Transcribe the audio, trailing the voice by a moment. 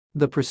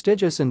The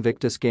prestigious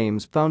Invictus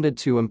Games, founded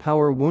to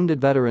empower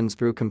wounded veterans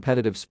through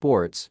competitive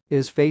sports,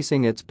 is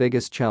facing its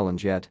biggest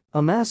challenge yet.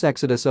 A mass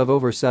exodus of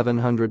over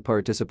 700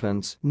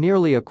 participants,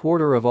 nearly a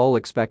quarter of all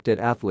expected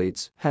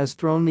athletes, has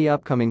thrown the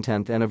upcoming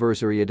 10th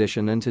anniversary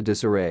edition into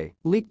disarray.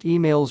 Leaked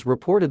emails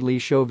reportedly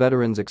show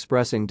veterans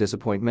expressing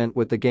disappointment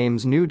with the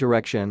game's new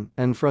direction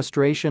and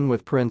frustration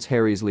with Prince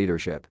Harry's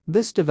leadership.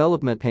 This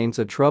development paints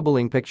a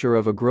troubling picture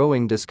of a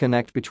growing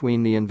disconnect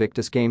between the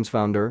Invictus Games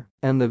founder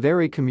and the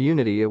very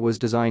community it was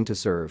designed to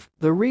serve.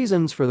 The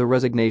reasons for the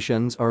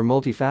resignations are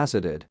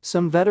multifaceted.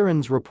 Some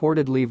veterans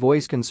reportedly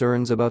voice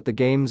concerns about the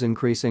game's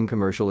increasing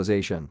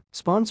commercialization.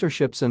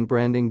 Sponsorships and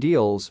branding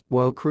deals,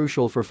 while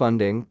crucial for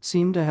funding,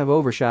 seem to have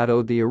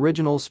overshadowed the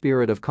original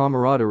spirit of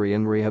camaraderie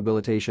and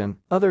rehabilitation.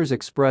 Others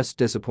express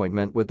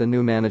disappointment with the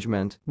new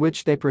management,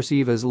 which they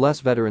perceive as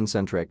less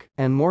veteran-centric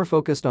and more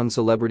focused on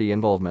celebrity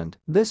involvement.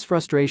 This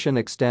frustration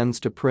extends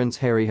to Prince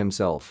Harry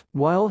himself.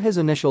 While his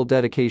initial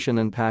dedication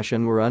and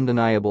passion were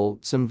undeniable,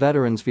 some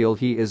veterans feel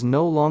he is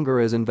no longer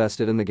as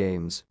invested in the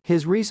games.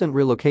 His recent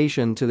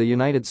relocation to the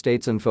United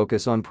States and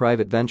focus on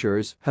private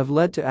ventures have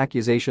led to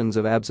accusations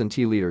of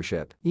absentee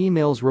leadership.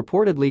 Emails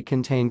reportedly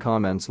contain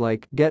comments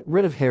like, "Get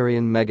rid of Harry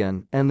and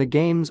Meghan," and "The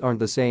games aren't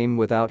the same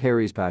without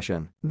Harry's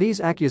passion." These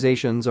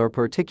accusations are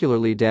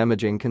particularly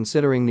damaging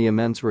considering the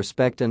immense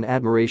respect and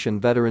admiration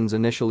veterans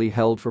initially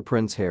held for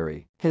Prince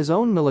Harry. His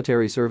own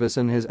military service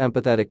and his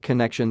empathetic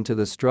connection to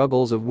the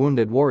struggles of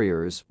wounded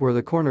warriors were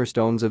the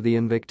cornerstones of the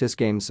Invictus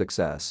Games'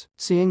 success.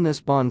 Seeing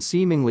this bond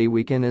seemingly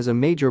weaken is a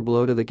major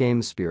blow to the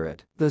game's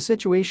spirit. The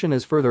situation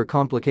is further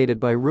complicated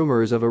by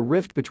rumors of a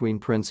rift between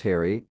Prince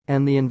Harry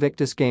and the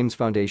Invictus Games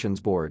Foundation's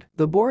board.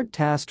 The board,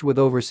 tasked with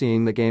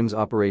overseeing the game's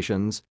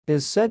operations,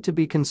 is said to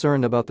be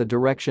concerned about the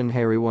direction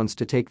Harry wants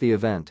to take the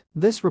event.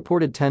 This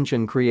reported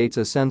tension creates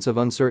a sense of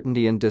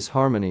uncertainty and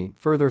disharmony,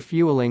 further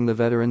fueling the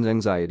veterans'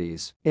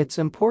 anxieties. It's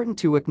important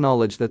to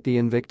acknowledge that the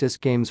Invictus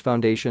Games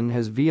Foundation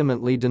has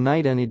vehemently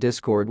denied any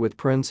discord with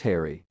Prince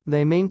Harry.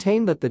 They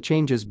maintain that the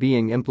changes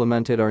being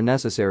implemented are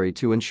necessary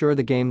to ensure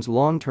the game's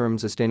long-term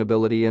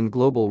sustainability and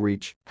global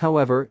reach.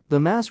 However, the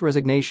mass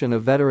resignation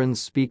of veterans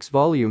speaks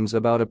volumes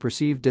about a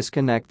perceived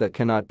disconnect that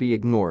cannot be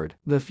ignored.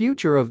 The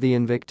future of the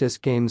Invictus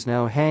Games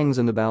now hangs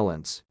in the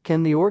balance.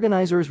 Can the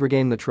organizers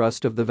regain the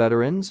trust of the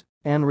veterans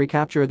and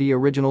recapture the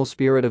original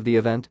spirit of the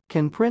event?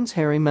 Can Prince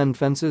Harry mend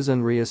fences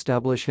and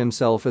re-establish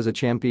himself as a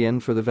champion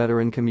for the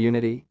veteran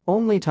community?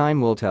 Only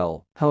time will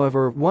tell.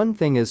 However, one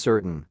thing is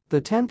certain: the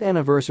 10th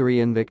anniversary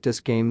Invictus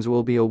Games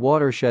will be a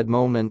watershed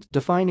moment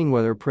defining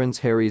whether Prince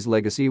Harry's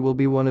legacy will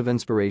be one of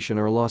inspiration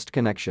or lost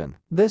connection.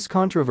 This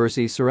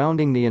controversy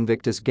surrounding the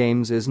Invictus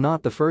Games is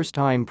not the first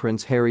time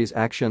Prince Harry's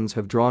actions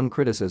have drawn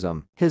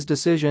criticism. His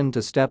decision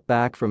to step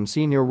back from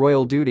senior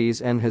royal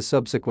duties and his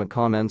subsequent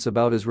comments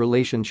about his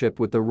relationship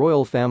with the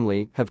royal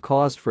family have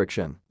caused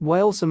friction.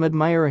 While some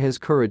admire his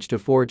courage to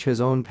forge his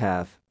own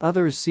path,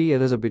 others see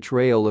it as a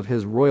betrayal of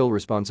his royal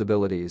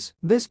responsibilities.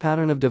 This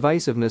pattern of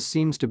divisiveness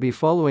seems to be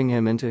following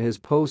him into his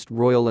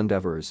post-royal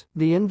endeavors.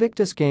 The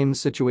Invictus Games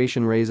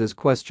situation raises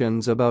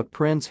questions about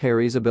Prince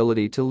Harry's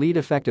ability to lead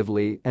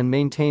effectively and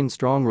maintain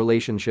strong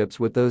relationships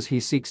with those he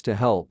seeks to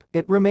help.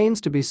 It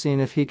remains to be seen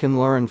if he can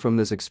learn from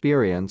this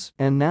experience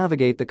and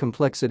navigate the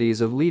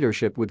complexities of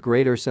leadership with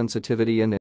greater sensitivity and